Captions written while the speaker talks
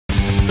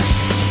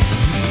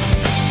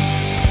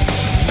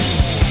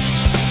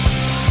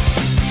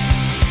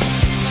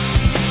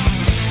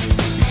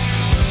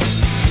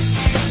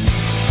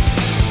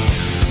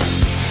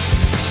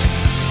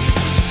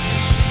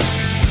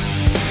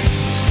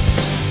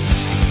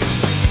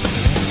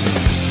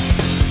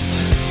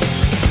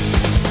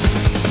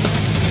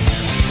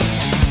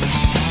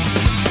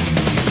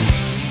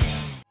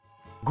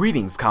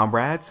Greetings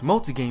comrades,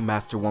 Multigame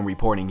Master 1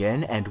 reporting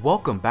in, and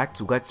welcome back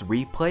to Let's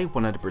Replay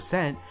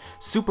 100%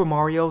 Super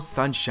Mario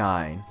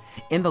Sunshine.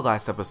 In the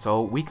last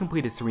episode, we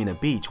completed Serena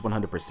Beach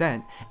 100%,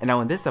 and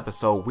now in this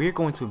episode, we're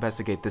going to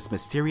investigate this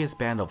mysterious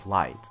band of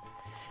light.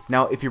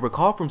 Now, if you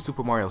recall from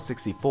Super Mario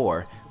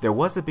 64, there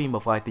was a beam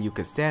of light that you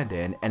could stand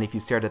in, and if you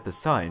stared at the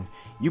sun,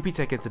 you'd be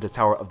taken to the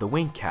Tower of the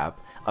Wing Cap,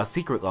 a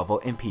secret level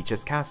in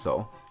Peach's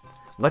castle.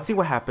 Let's see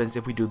what happens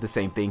if we do the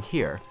same thing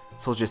here.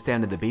 So just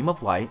stand in the beam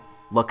of light,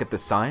 look at the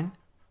sun,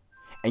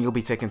 and you'll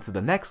be taken to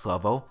the next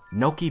level,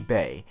 Noki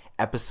Bay,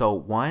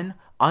 Episode 1,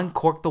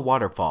 Uncork the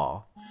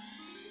Waterfall.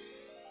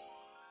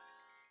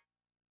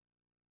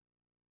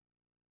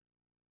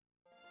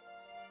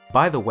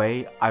 By the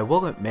way, I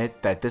will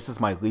admit that this is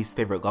my least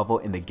favorite level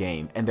in the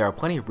game, and there are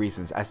plenty of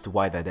reasons as to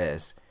why that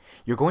is.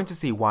 You're going to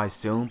see why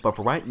soon, but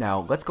for right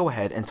now, let's go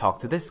ahead and talk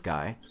to this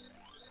guy.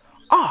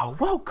 Ah,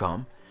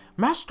 welcome!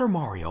 Master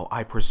Mario,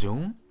 I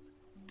presume?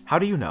 How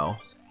do you know?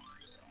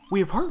 We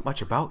have heard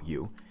much about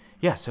you.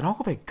 Yes, and all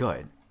of it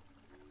good.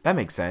 That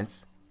makes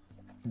sense.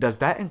 Does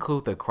that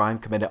include the crime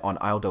committed on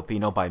Isle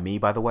Delfino by me,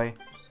 by the way?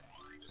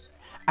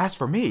 As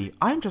for me,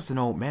 I'm just an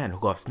old man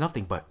who loves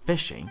nothing but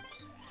fishing.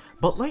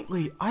 But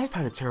lately, I've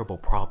had a terrible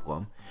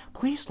problem.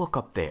 Please look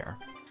up there.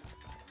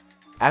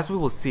 As we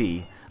will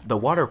see, the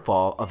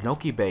waterfall of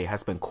Noki Bay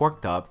has been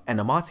corked up and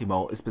the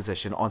Montimo is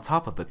positioned on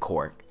top of the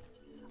cork.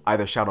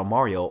 Either Shadow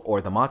Mario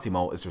or the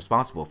Montimo is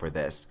responsible for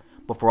this,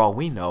 but for all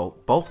we know,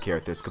 both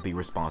characters could be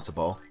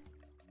responsible.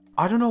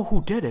 I don't know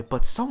who did it,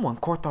 but someone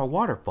corked our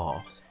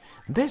waterfall.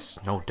 This,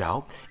 no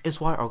doubt,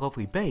 is why our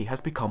lovely bay has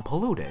become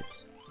polluted.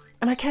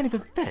 And I can't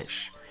even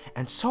fish,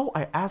 and so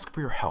I ask for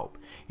your help.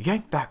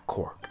 Yank that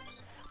cork.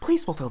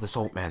 Please fulfill this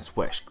old man's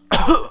wish.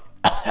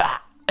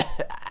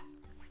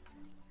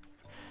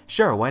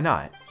 Sure, why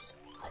not?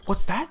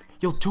 What's that?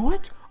 You'll do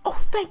it? Oh,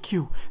 thank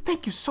you.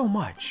 Thank you so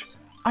much.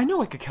 I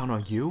knew I could count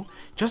on you.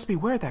 Just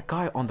beware that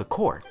guy on the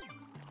cork.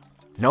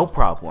 No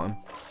problem.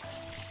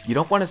 You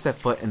don't want to set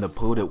foot in the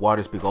polluted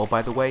waters below,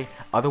 by the way,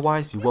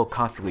 otherwise you will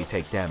constantly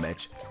take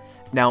damage.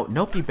 Now,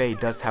 Noki Bay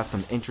does have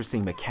some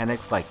interesting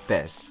mechanics like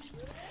this.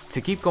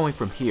 To keep going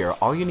from here,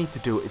 all you need to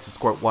do is to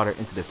squirt water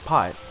into this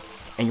pot,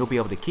 and you'll be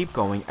able to keep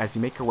going as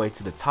you make your way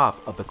to the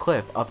top of the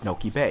cliff of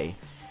Noki Bay.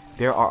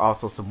 There are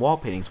also some wall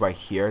paintings right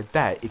here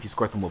that, if you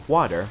squirt them with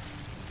water,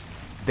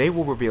 they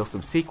will reveal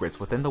some secrets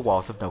within the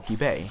walls of Noki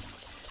Bay.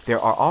 There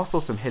are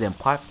also some hidden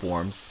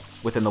platforms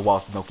within the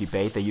walls of Noki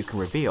Bay that you can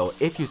reveal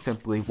if you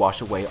simply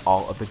wash away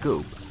all of the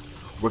goop.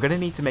 We're going to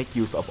need to make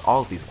use of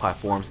all of these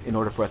platforms in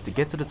order for us to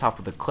get to the top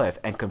of the cliff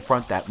and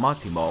confront that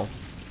Montimo.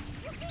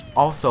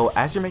 Also,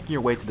 as you're making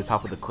your way to the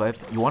top of the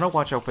cliff, you want to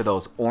watch out for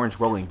those orange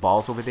rolling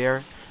balls over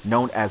there,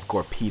 known as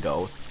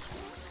Gorpedos.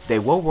 They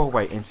will roll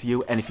right into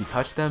you, and if you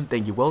touch them,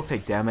 then you will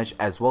take damage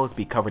as well as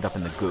be covered up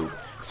in the goop,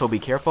 so be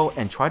careful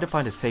and try to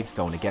find a safe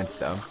zone against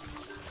them.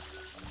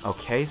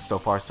 Okay, so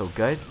far so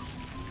good.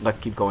 Let's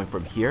keep going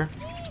from here.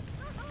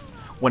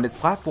 When its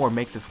platform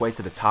makes its way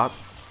to the top,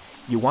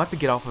 you want to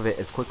get off of it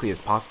as quickly as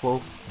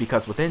possible,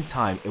 because within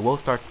time it will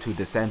start to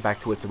descend back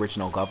to its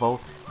original level,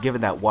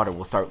 given that water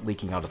will start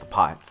leaking out of the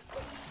pot.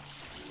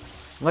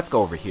 Let's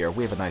go over here.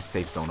 We have a nice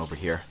safe zone over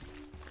here.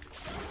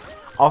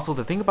 Also,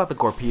 the thing about the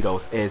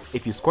Gorpedos is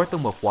if you squirt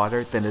them with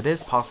water, then it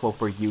is possible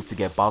for you to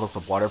get bottles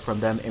of water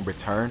from them in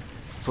return,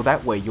 so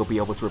that way you'll be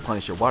able to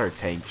replenish your water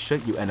tank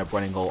should you end up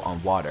running low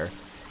on water.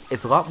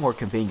 It's a lot more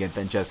convenient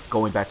than just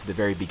going back to the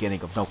very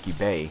beginning of Noki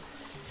Bay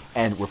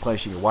and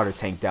replenishing your water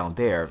tank down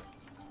there,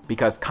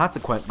 because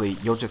consequently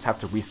you'll just have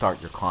to restart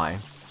your climb.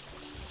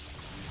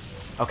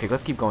 Okay,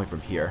 let's keep going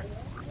from here.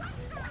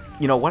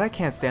 You know, what I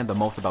can't stand the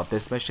most about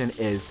this mission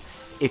is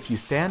if you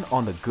stand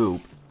on the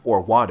goop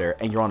or water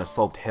and you're on a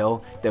sloped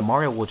hill, then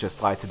Mario will just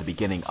slide to the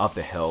beginning of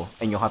the hill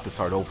and you'll have to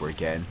start over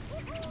again.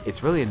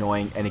 It's really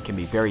annoying and it can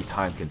be very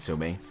time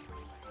consuming.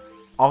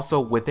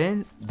 Also,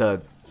 within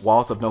the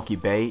walls of Noki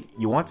Bay,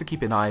 you want to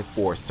keep an eye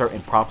for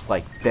certain props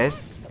like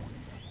this,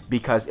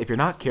 because if you're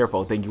not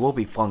careful, then you will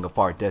be flung a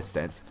far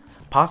distance,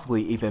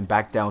 possibly even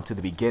back down to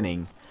the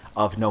beginning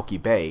of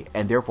Noki Bay,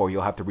 and therefore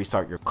you'll have to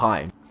restart your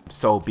climb.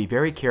 So be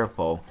very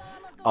careful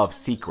of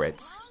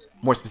secrets,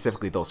 more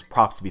specifically those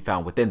props to be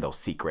found within those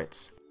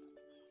secrets.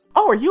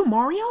 Oh, are you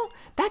Mario?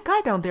 That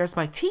guy down there is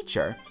my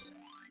teacher.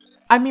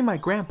 I mean my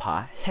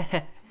grandpa.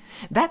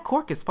 That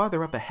cork is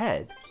farther up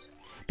ahead.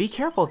 Be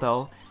careful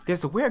though,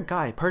 there's a weird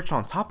guy perched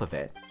on top of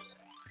it.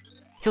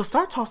 He'll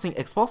start tossing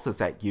explosives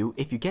at you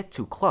if you get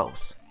too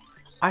close.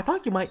 I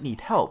thought you might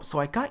need help, so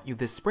I got you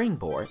this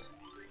springboard.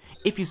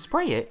 If you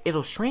spray it,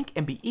 it'll shrink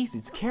and be easy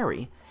to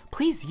carry.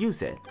 Please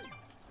use it.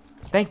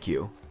 Thank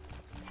you.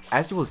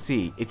 As you will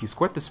see, if you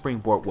squirt the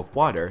springboard with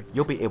water,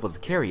 you'll be able to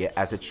carry it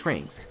as it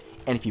shrinks,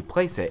 and if you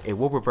place it, it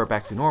will revert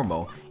back to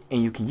normal,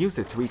 and you can use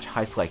it to reach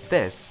heights like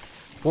this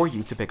for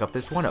you to pick up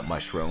this 1-up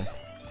mushroom.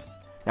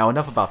 Now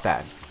enough about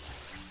that.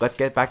 Let's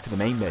get back to the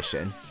main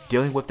mission,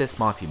 dealing with this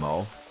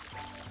Montimo.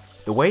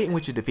 The way in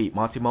which you defeat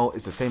Montimo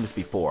is the same as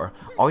before.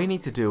 All you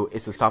need to do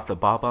is to stop the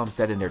bob-bombs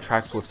dead in their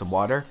tracks with some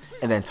water,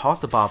 and then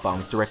toss the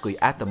bob-bombs directly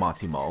at the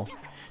Montimo.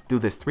 Do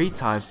this 3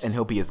 times and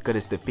he'll be as good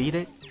as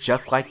defeated,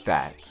 just like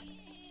that.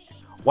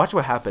 Watch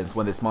what happens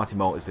when this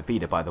Piantissimo is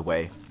defeated, by the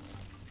way.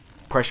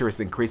 Pressure is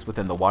increased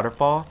within the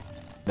waterfall,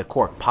 the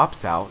cork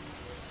pops out,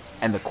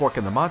 and the cork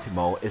in the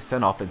Piantissimo is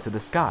sent off into the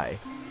sky.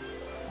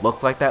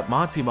 Looks like that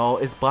Piantissimo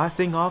is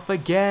blasting off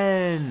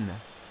again!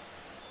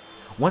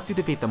 Once you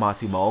defeat the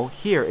Piantissimo,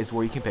 here is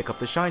where you can pick up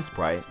the Shine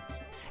Sprite.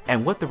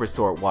 And with the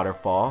restored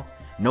waterfall,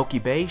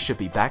 Noki Bay should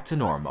be back to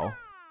normal.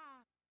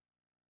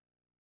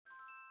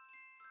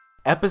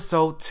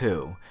 Episode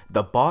 2,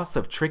 The Boss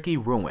of Tricky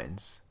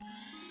Ruins.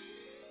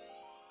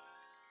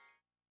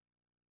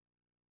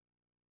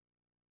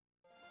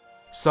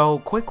 So,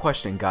 quick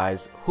question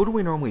guys, who do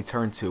we normally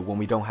turn to when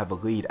we don't have a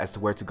lead as to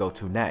where to go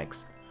to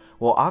next?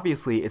 Well,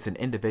 obviously it's an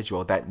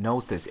individual that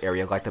knows this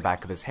area like the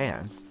back of his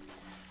hands.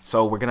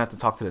 So we're gonna have to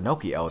talk to the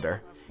Noki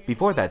Elder.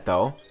 Before that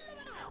though,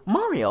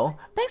 Mario,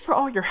 thanks for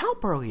all your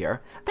help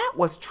earlier. That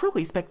was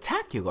truly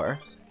spectacular.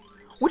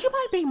 Would you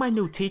mind being my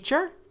new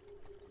teacher?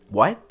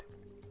 What?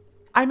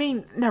 I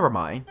mean, never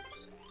mind.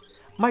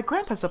 My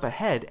grandpa's up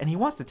ahead and he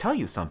wants to tell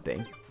you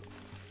something.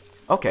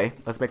 Okay,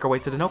 let's make our way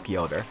to the Noki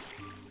Elder.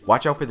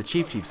 Watch out for the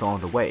Cheep along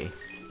the way.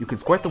 You can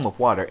squirt them with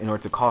water in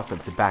order to cause them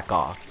to back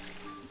off.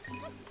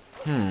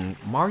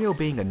 Mario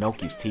being a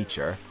Noki's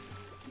teacher.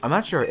 I'm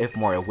not sure if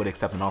Mario would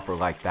accept an offer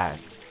like that,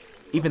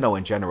 even though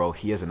in general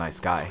he is a nice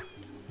guy.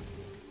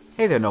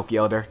 Hey there, Noki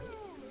Elder.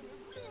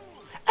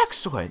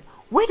 Excellent!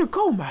 Way to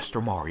go,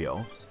 Master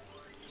Mario!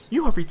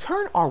 You have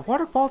returned our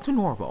waterfall to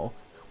normal.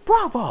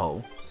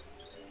 Bravo!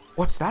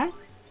 What's that?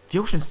 The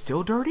ocean's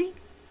still dirty?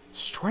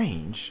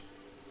 Strange.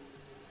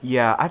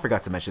 Yeah, I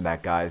forgot to mention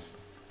that, guys.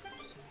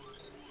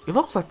 It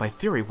looks like my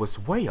theory was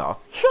way off.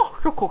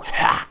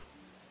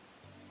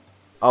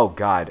 Oh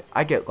god,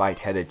 I get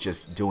lightheaded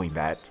just doing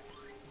that.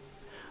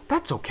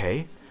 That's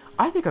okay.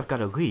 I think I've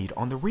got a lead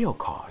on the real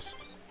cause.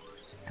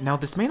 Now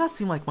this may not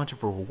seem like much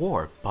of a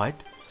reward,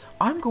 but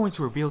I'm going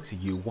to reveal to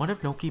you one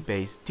of Noki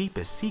Bay's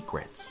deepest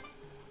secrets.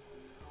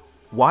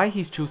 Why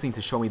he's choosing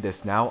to show me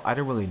this now, I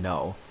don't really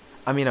know.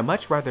 I mean, I'd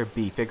much rather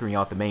be figuring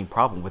out the main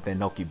problem within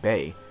Noki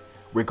Bay,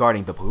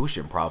 regarding the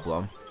pollution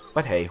problem,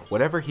 but hey,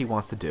 whatever he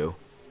wants to do.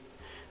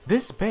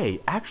 This bay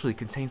actually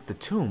contains the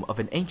tomb of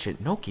an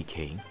ancient Noki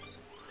king.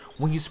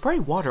 When you spray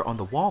water on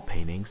the wall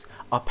paintings,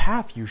 a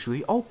path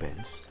usually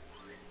opens.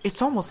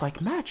 It's almost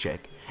like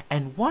magic,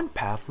 and one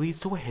path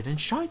leads to a hidden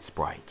Shine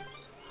Sprite.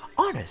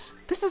 Honest,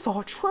 this is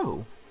all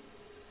true.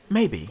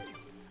 Maybe.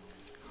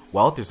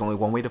 Well, there's only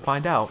one way to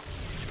find out.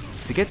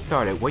 To get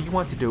started, what you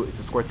want to do is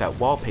to squirt that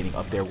wall painting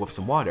up there with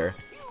some water,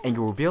 and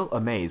you'll reveal a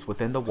maze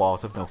within the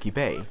walls of Noki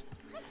Bay.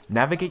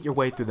 Navigate your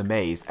way through the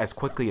maze as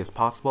quickly as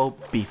possible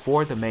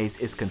before the maze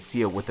is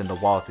concealed within the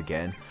walls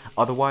again,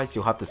 otherwise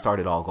you'll have to start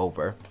it all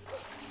over.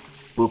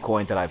 Blue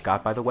coin that I've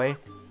got, by the way.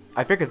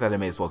 I figured that I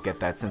may as well get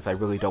that since I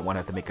really don't want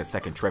to have to make a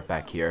second trip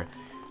back here.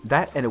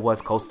 That and it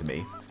was close to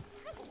me.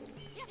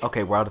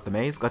 Okay, we're out of the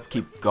maze. Let's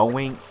keep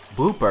going.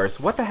 Bloopers,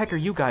 what the heck are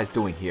you guys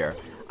doing here?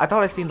 I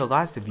thought I'd seen the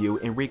last of you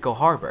in Rico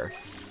Harbor.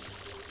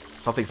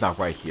 Something's not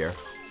right here.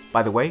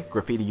 By the way,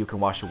 graffiti you can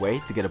wash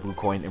away to get a blue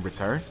coin in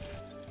return.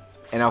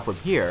 And now from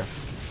here,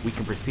 we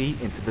can proceed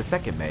into the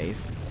second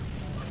maze.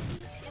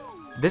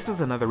 This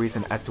is another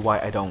reason as to why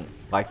I don't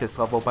like this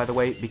level, by the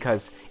way,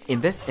 because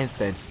in this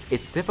instance,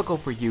 it's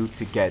difficult for you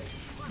to get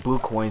blue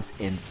coins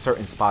in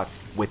certain spots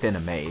within a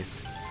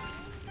maze.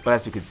 But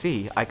as you can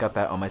see, I got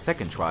that on my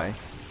second try.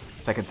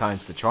 Second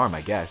time's the charm,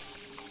 I guess.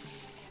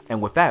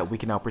 And with that, we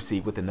can now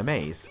proceed within the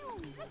maze.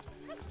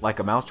 Like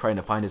a mouse trying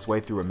to find his way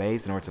through a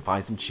maze in order to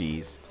find some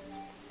cheese.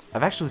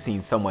 I've actually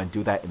seen someone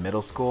do that in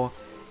middle school,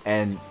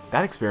 and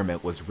that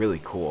experiment was really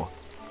cool.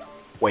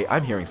 Wait,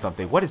 I'm hearing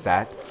something. What is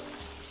that?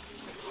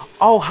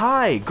 Oh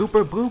hi,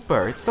 Gooper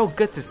Blooper. It's so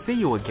good to see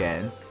you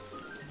again.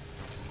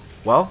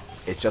 Well,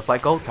 it's just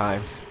like old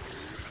times.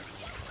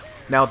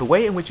 Now, the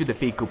way in which you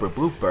defeat Gooper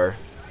Blooper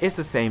is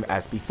the same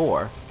as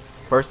before.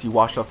 First, you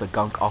wash off the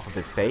gunk off of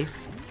his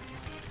face,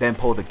 then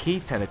pull the key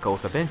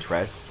tentacles of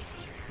interest,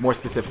 more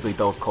specifically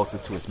those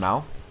closest to his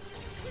mouth,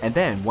 and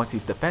then, once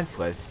he's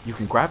defenseless, you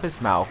can grab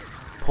his mouth,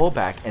 pull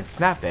back, and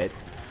snap it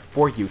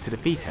for you to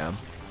defeat him.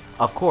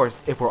 Of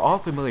course, if we're all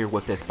familiar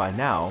with this by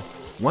now,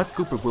 once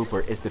Gooper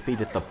Blooper is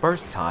defeated the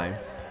first time,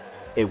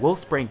 it will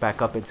spring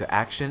back up into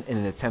action in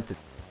an attempt to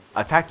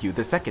attack you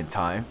the second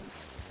time.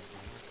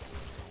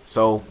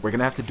 So we're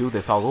gonna have to do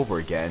this all over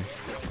again.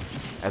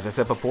 As I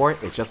said before,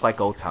 it's just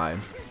like old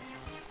times.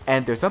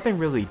 And there's nothing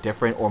really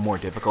different or more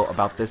difficult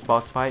about this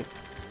boss fight.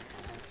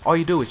 All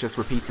you do is just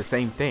repeat the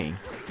same thing.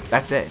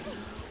 That's it.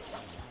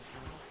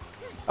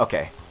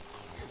 Okay,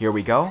 here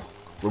we go.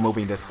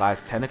 Removing this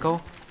last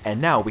tentacle,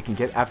 and now we can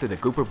get after the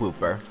Gooper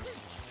Blooper.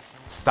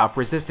 Stop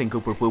resisting,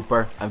 Gooper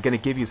Blooper. I'm gonna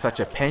give you such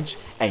a pinch,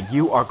 and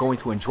you are going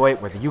to enjoy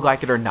it whether you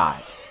like it or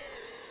not.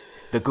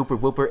 The Gooper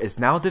Blooper is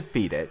now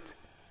defeated.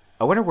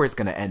 I wonder where it's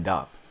gonna end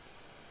up.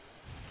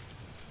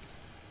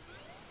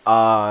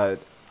 I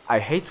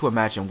hate to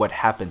imagine what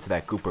happened to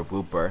that Gooper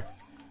Blooper.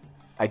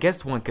 I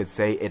guess one could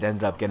say it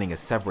ended up getting a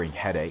severing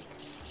headache.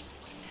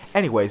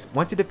 Anyways,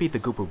 once you defeat the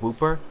Gooper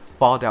Blooper,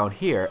 Fall down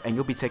here and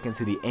you'll be taken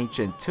to the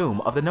ancient tomb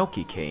of the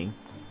Noki King,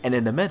 and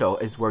in the middle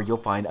is where you'll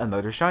find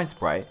another Shine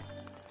Sprite.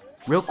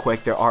 Real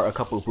quick, there are a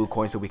couple of blue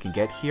coins that we can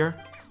get here.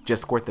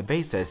 Just squirt the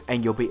vases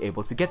and you'll be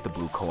able to get the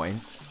blue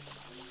coins.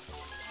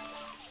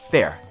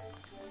 There.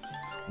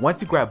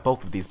 Once you grab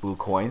both of these blue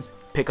coins,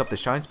 pick up the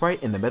Shine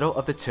Sprite in the middle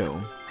of the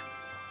tomb.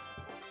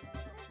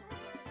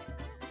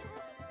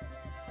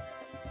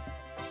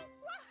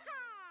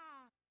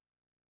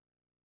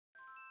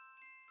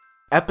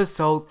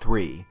 Episode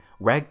 3,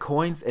 Red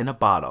Coins in a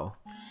Bottle.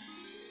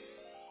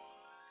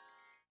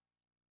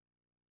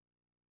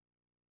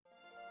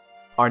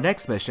 Our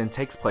next mission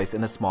takes place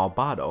in a small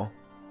bottle.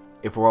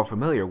 If we're all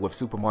familiar with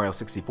Super Mario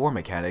 64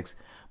 mechanics,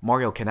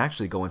 Mario can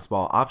actually go in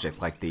small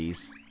objects like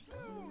these.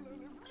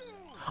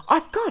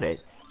 I've got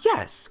it!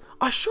 Yes,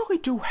 I surely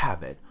do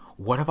have it.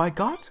 What have I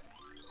got?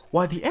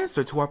 Why, the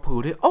answer to our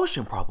polluted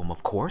ocean problem,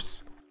 of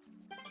course.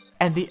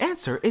 And the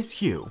answer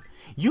is you.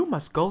 You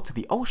must go to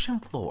the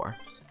ocean floor.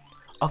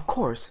 Of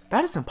course,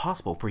 that is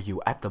impossible for you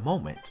at the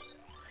moment.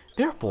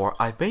 Therefore,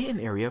 I've made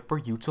an area for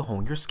you to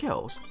hone your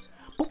skills.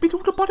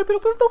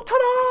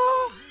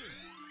 Ta-da!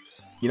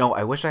 You know,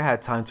 I wish I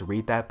had time to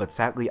read that, but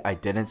sadly I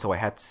didn't, so I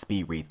had to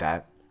speed read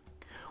that.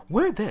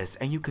 Wear this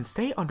and you can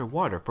stay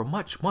underwater for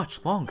much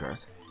longer.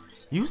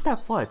 Use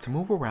that flood to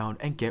move around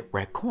and get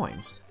red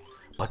coins.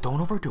 But don't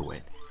overdo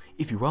it.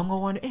 If you run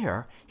low on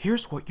air,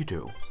 here's what you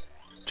do.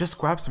 Just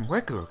grab some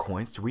regular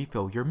coins to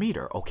refill your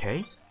meter,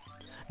 okay?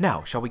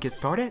 Now, shall we get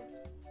started?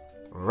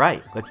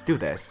 Right, let's do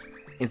this.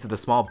 Into the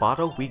small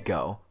bottle we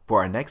go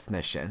for our next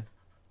mission.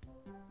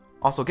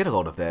 Also, get a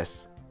load of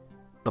this.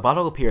 The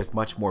bottle appears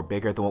much more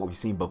bigger than what we've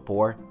seen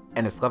before,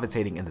 and is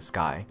levitating in the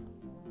sky.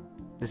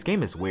 This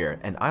game is weird,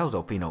 and Isle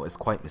Delfino is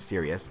quite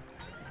mysterious.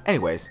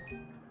 Anyways,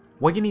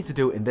 what you need to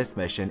do in this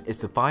mission is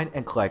to find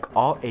and collect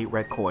all 8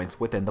 red coins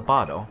within the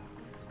bottle.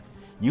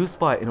 Use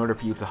FUT in order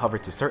for you to hover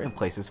to certain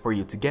places for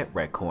you to get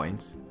red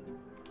coins.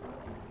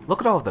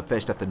 Look at all of the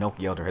fish that the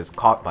Noki Elder has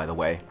caught, by the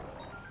way.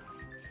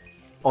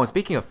 Oh, and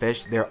speaking of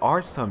fish, there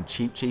are some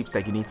cheeps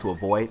that you need to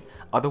avoid,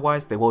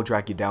 otherwise they will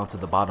drag you down to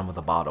the bottom of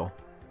the bottle.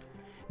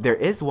 There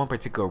is one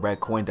particular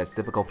red coin that's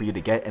difficult for you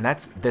to get, and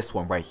that's this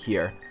one right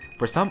here.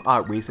 For some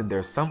odd reason,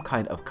 there's some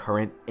kind of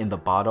current in the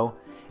bottle,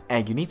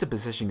 and you need to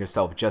position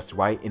yourself just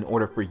right in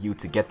order for you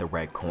to get the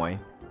red coin.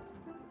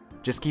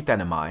 Just keep that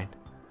in mind.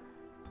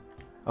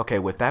 Okay,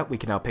 with that, we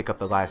can now pick up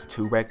the last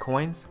 2 red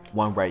coins,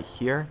 one right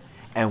here,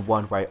 and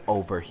one right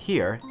over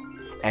here,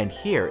 and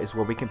here is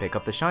where we can pick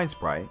up the Shine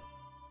Sprite.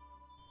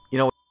 You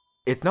know,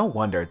 it's no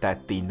wonder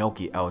that the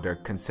Noki Elder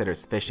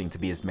considers fishing to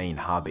be his main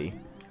hobby.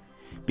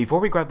 Before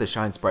we grab the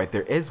Shine Sprite,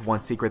 there is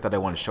one secret that I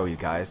want to show you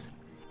guys.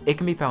 It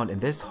can be found in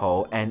this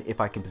hole, and if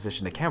I can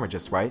position the camera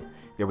just right,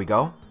 there we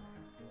go.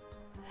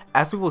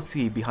 As we will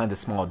see behind the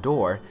small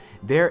door,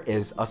 there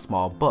is a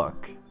small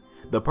book.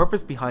 The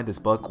purpose behind this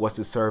book was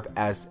to serve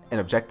as an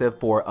objective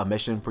for a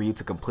mission for you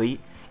to complete,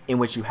 in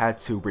which you had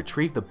to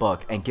retrieve the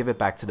book and give it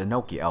back to the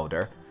Noki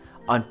Elder.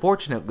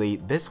 Unfortunately,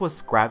 this was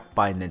scrapped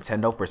by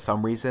Nintendo for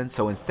some reason,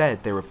 so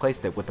instead they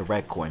replaced it with the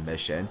red coin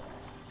mission.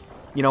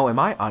 You know, in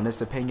my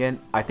honest opinion,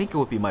 I think it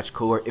would be much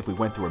cooler if we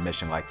went through a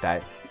mission like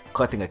that,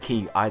 collecting a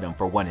key item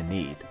for one in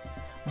need.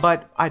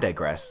 But I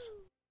digress.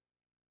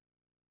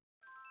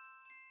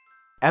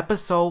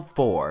 Episode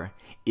 4,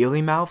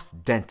 Eely-Mouth's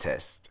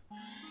Dentist.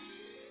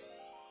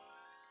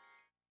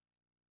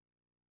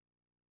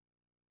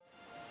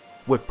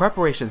 With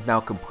preparations now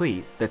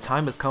complete, the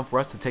time has come for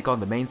us to take on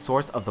the main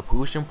source of the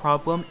pollution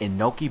problem in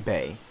Noki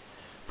Bay.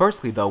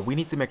 Firstly though, we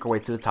need to make our way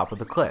to the top of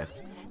the cliff.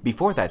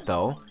 Before that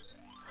though...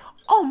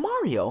 Oh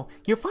Mario,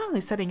 you're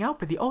finally setting out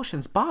for the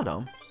ocean's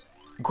bottom.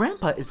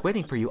 Grandpa is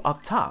waiting for you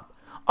up top.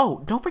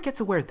 Oh, don't forget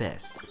to wear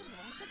this.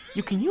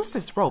 You can use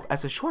this rope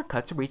as a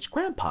shortcut to reach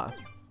Grandpa.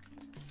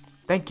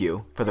 Thank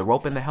you for the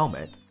rope and the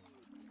helmet.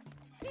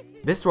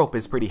 This rope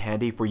is pretty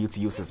handy for you to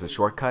use as a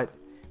shortcut,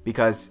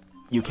 because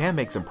you can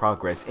make some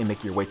progress in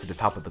making your way to the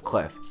top of the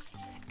cliff.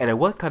 And I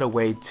would cut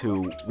away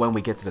to when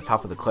we get to the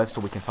top of the cliff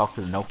so we can talk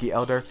to the Noki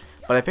Elder,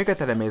 but I figured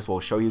that I may as well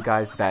show you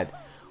guys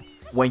that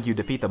when you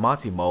defeat the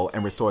Monty Mole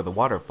and restore the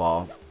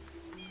waterfall,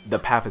 the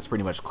path is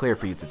pretty much clear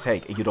for you to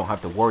take and you don't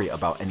have to worry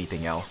about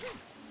anything else.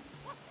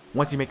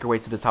 Once you make your way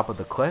to the top of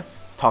the cliff,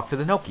 talk to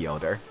the Noki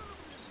Elder.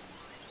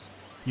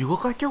 You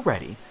look like you're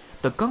ready.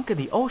 The gunk in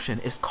the ocean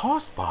is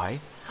caused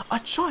by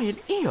a giant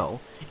eel.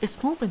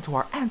 It's moving to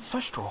our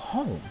ancestral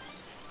home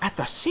at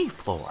the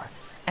seafloor,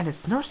 and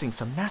it's nursing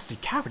some nasty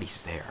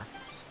cavities there.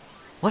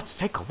 Let's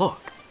take a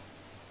look.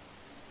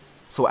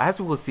 So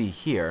as we will see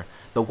here,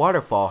 the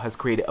waterfall has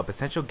created a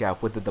potential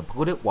gap within the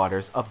polluted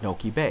waters of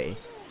Noki Bay.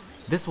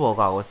 This will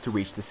allow us to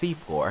reach the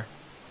seafloor.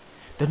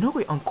 The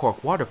newly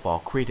Uncork waterfall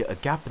created a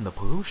gap in the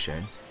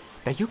pollution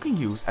that you can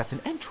use as an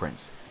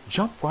entrance.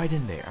 Jump right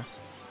in there.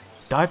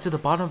 Dive to the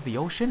bottom of the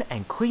ocean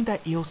and clean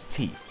that eel's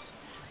teeth.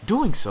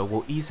 Doing so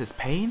will ease his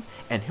pain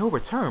and he'll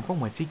return from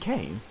whence he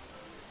came.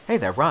 Hey,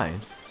 that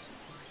rhymes.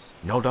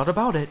 No doubt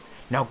about it.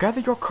 Now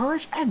gather your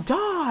courage and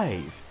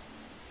dive!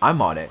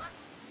 I'm on it.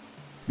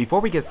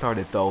 Before we get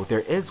started though,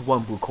 there is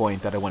one blue coin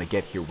that I want to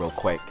get here real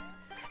quick.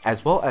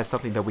 as well as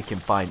something that we can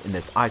find in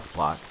this ice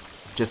block.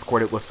 Just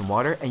squirt it with some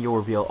water and you'll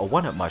reveal a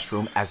 1-up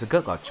mushroom as a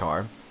good luck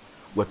charm.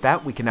 With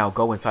that, we can now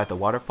go inside the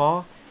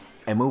waterfall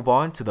and move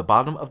on to the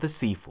bottom of the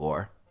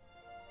seafloor.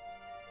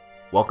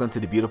 Welcome to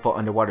the beautiful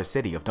underwater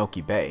city of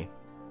Noki Bay.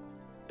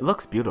 It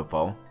looks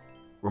beautiful.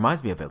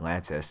 Reminds me of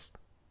Atlantis.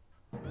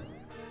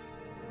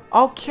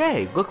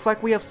 Okay, looks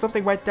like we have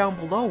something right down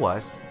below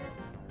us.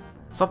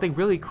 Something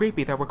really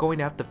creepy that we're going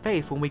to have to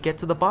face when we get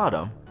to the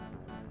bottom.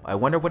 I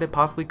wonder what it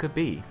possibly could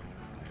be.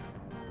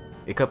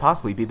 It could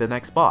possibly be the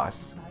next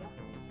boss.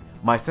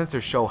 My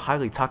sensors show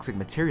highly toxic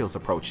materials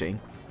approaching.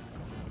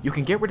 You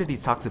can get rid of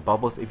these toxic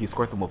bubbles if you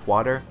squirt them with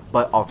water,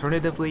 but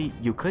alternatively,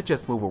 you could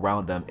just move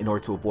around them in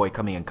order to avoid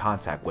coming in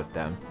contact with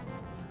them.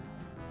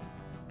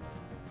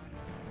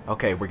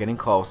 Okay, we're getting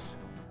close.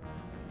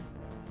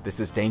 This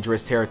is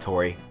dangerous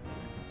territory.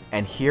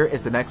 And here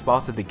is the next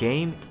boss of the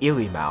game,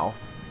 Eely-Mouth.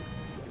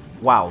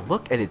 Wow,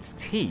 look at its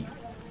teeth.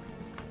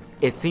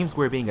 It seems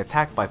we're being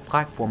attacked by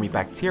plaque-forming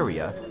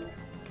bacteria.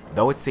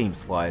 Though it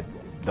seems, Flood.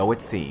 Though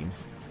it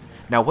seems.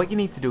 Now what you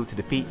need to do to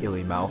defeat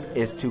Eely-Mouth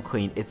is to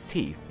clean its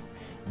teeth.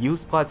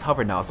 Use Flood's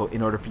hover nozzle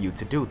in order for you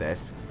to do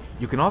this.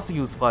 You can also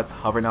use Flood's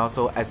hover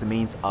nozzle as a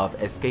means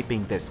of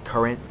escaping this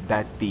current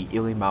that the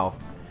Eely-Mouth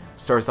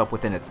stirs up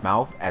within its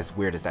mouth, as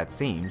weird as that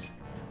seems,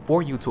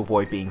 for you to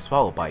avoid being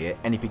swallowed by it.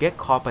 And if you get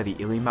caught by the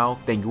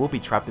Eely-Mouth, then you will be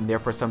trapped in there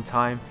for some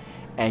time,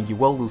 and you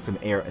will lose some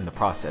air in the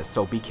process,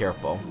 so be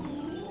careful.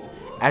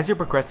 As you're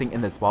progressing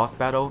in this boss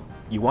battle,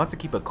 you want to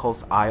keep a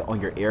close eye on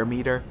your air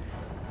meter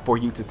for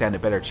you to stand a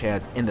better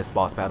chance in this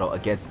boss battle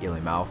against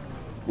Eely-Mouth.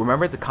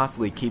 Remember to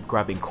constantly keep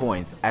grabbing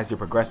coins as you're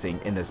progressing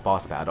in this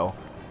boss battle.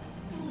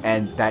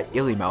 And that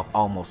Eely-Mouth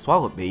almost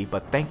swallowed me,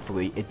 but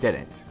thankfully it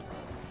didn't.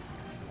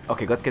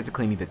 Okay, let's get to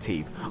cleaning the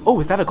teeth. Oh,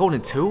 is that a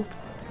golden tooth?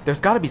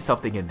 There's gotta be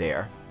something in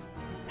there.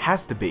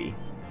 Has to be.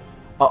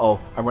 Uh-oh,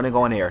 I'm running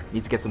low on air.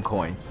 Need to get some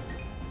coins.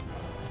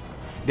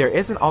 There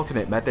is an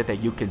alternate method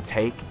that you can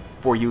take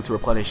for you to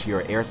replenish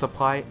your air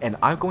supply, and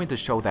I'm going to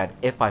show that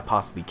if I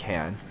possibly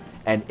can,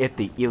 and if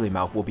the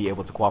Eely-Mouth will be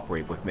able to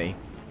cooperate with me.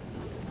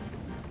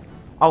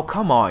 Oh,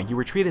 come on, you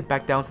retreated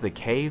back down to the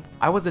cave?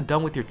 I wasn't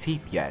done with your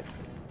teeth yet.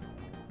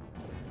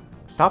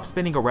 Stop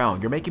spinning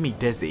around, you're making me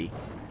dizzy.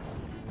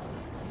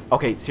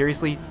 Okay,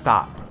 seriously,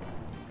 stop.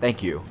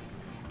 Thank you.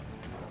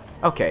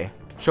 Okay,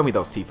 show me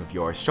those teeth of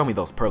yours, show me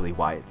those pearly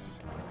whites.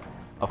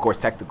 Of course,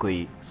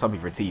 technically, some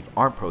of your teeth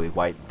aren't pearly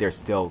white, they're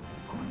still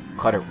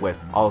cluttered with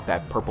all of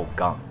that purple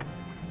gunk.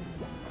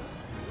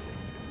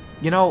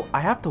 You know, I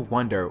have to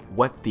wonder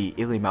what the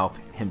Eely-Mouth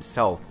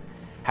himself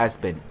has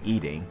been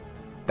eating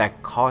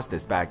that caused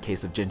this bad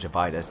case of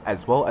gingivitis,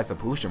 as well as the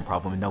pollution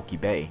problem in Noki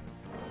Bay.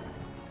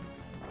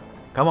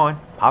 Come on,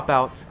 pop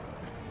out.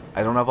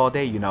 I don't have all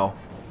day, you know.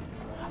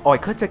 Oh, I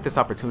could take this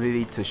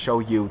opportunity to show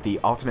you the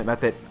alternate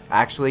method.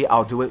 Actually,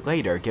 I'll do it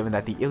later, given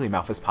that the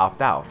Eely-Mouth has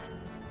popped out.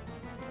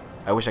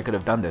 I wish I could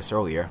have done this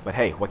earlier, but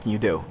hey, what can you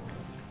do?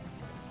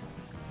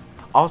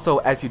 Also,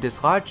 as you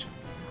dislodge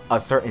a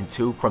certain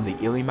tube from the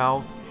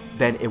Eely-Mouth,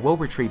 then it will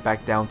retreat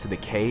back down to the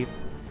cave,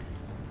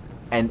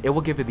 and it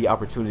will give you the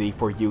opportunity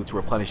for you to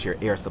replenish your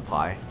air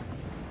supply.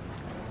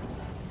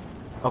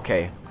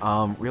 Okay,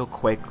 real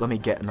quick, let me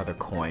get another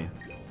coin,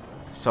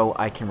 so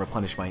I can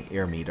replenish my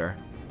air meter.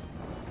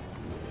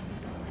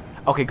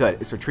 Okay,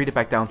 good, it's retreated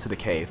back down to the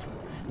cave.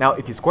 Now,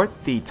 if you squirt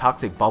the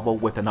toxic bubble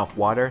with enough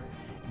water,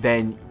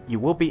 then you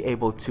will be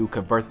able to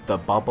convert the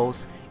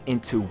bubbles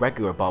into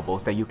regular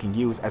bubbles that you can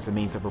use as a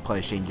means of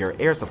replenishing your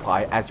air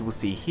supply, as you will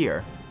see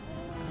here.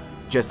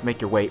 Just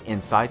make your way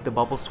inside the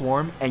bubble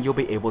swarm and you'll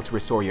be able to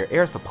restore your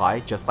air supply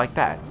just like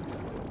that.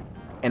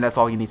 And that's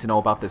all you need to know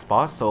about this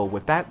boss, so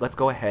with that, let's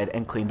go ahead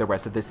and clean the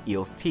rest of this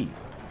eel's teeth.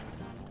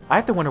 I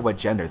have to wonder what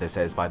gender this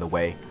is, by the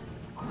way.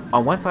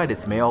 On one side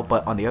it's male,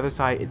 but on the other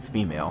side it's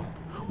female.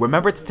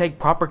 Remember to take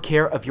proper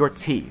care of your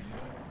teeth.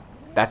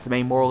 That's the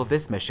main moral of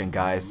this mission,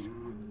 guys.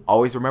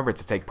 Always remember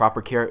to take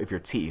proper care of your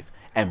teeth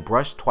and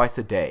brush twice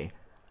a day.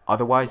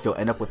 Otherwise, you'll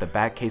end up with a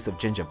bad case of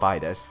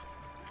gingivitis,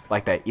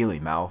 like that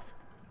Eely-Mouth.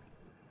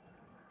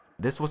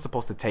 This was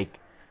supposed to take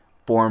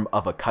form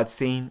of a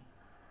cutscene,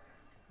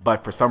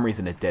 but for some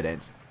reason it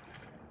didn't.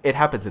 It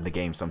happens in the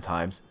game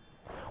sometimes.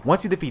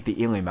 Once you defeat the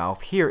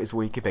Eely-Mouth, here is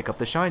where you can pick up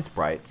the Shine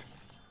Sprite.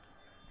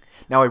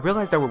 Now I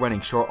realize that we're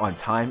running short on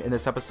time in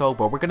this episode,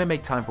 but we're going to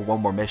make time for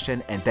one more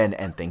mission and then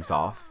end things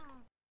off.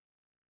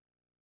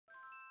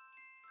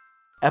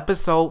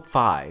 Episode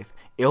 5,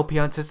 Il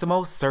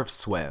Piantissimo Surf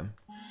Swim.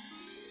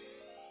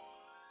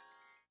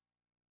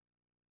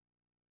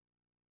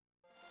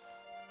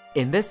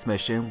 In this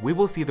mission, we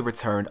will see the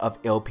return of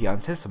Il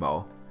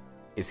Piantissimo.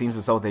 It seems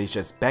as though that he's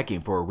just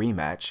begging for a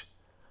rematch.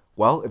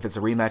 Well, if it's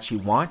a rematch he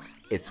wants,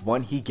 it's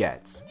one he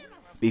gets.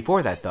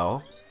 Before that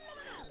though,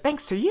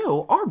 thanks to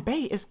you, our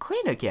bay is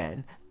clean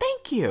again.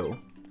 Thank you.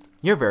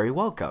 You're very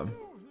welcome.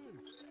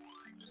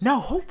 Now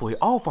hopefully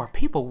all of our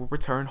people will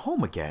return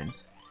home again.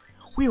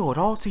 We owe it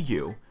all to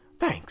you.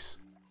 Thanks.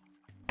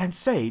 And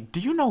say, do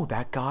you know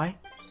that guy?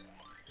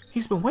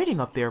 He's been waiting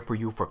up there for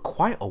you for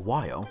quite a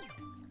while.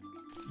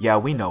 Yeah,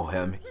 we know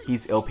him.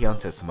 He's Il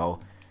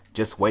Piantissimo.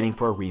 just waiting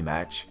for a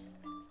rematch.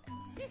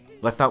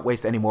 Let's not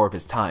waste any more of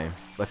his time.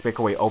 Let's make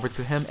our way over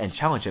to him and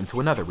challenge him to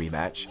another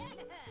rematch.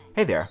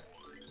 Hey there.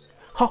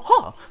 Ho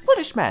ho!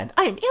 Foolish man,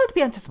 I am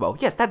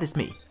Piantissimo. Yes, that is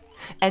me.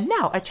 And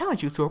now I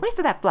challenge you to a race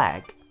to that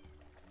flag.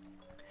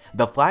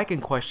 The flag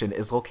in question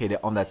is located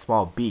on that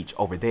small beach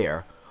over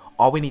there.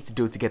 All we need to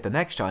do to get the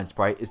next Shine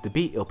Sprite is to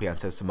beat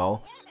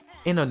Piantissimo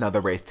in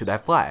another race to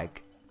that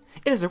flag.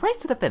 It is a race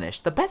to the finish.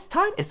 The best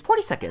time is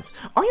 40 seconds.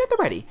 Are you at the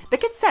ready? Then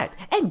get set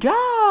and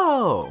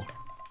go!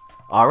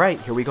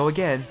 Alright, here we go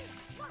again.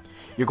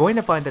 You're going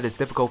to find that it's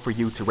difficult for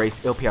you to race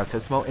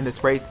Piantissimo in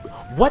this race.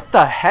 What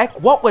the heck?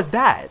 What was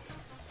that?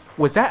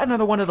 Was that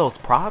another one of those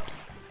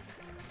props?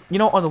 You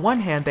know, on the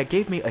one hand, that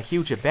gave me a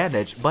huge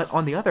advantage, but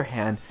on the other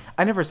hand,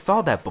 I never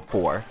saw that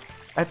before.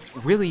 That's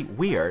really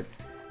weird.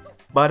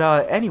 But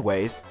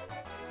anyways,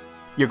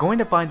 you're going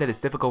to find that it's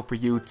difficult for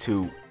you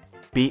to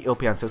beat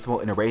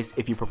Piantissimo in a race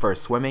if you prefer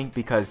swimming,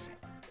 because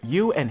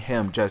you and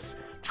him just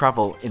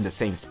travel in the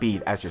same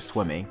speed as you're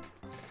swimming.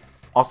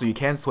 Also, you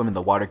can swim in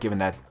the water given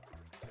that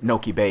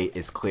Noki Bay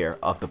is clear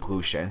of the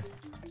pollution.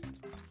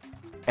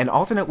 An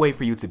alternate way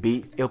for you to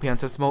beat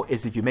Piantissimo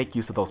is if you make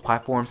use of those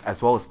platforms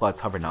as well as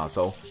Flood's hover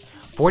nozzle.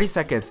 40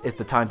 seconds is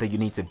the time that you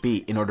need to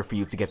beat in order for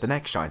you to get the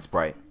next Shine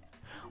Sprite.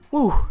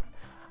 Woo!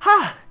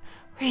 Ha!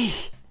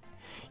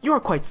 You are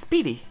quite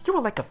speedy. You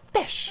are like a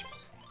fish.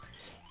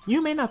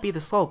 You may not be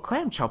the slow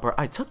clam chomper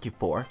I took you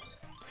for.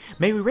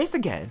 May we race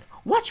again?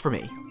 Watch for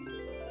me.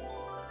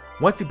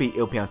 Once you beat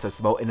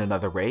Piantissimo in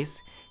another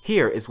race,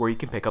 here is where you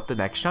can pick up the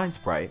next Shine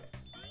Sprite.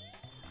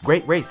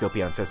 Great race,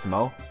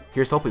 Piantissimo.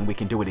 Here's hoping we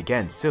can do it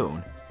again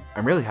soon.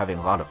 I'm really having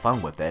a lot of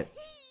fun with it.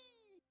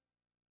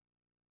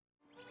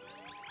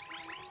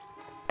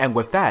 And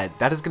with that,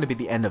 that is going to be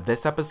the end of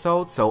this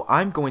episode, so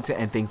I'm going to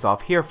end things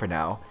off here for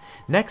now.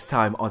 Next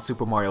time on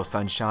Super Mario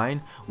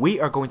Sunshine, we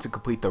are going to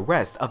complete the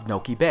rest of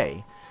Noki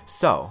Bay.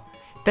 So,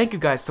 thank you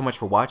guys so much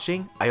for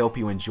watching, I hope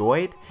you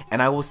enjoyed,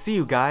 and I will see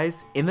you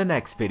guys in the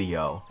next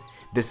video.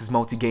 This is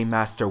Multi-Game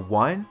Master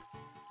 1,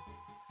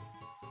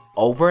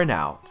 over and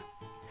out.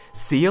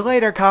 See you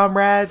later,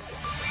 comrades!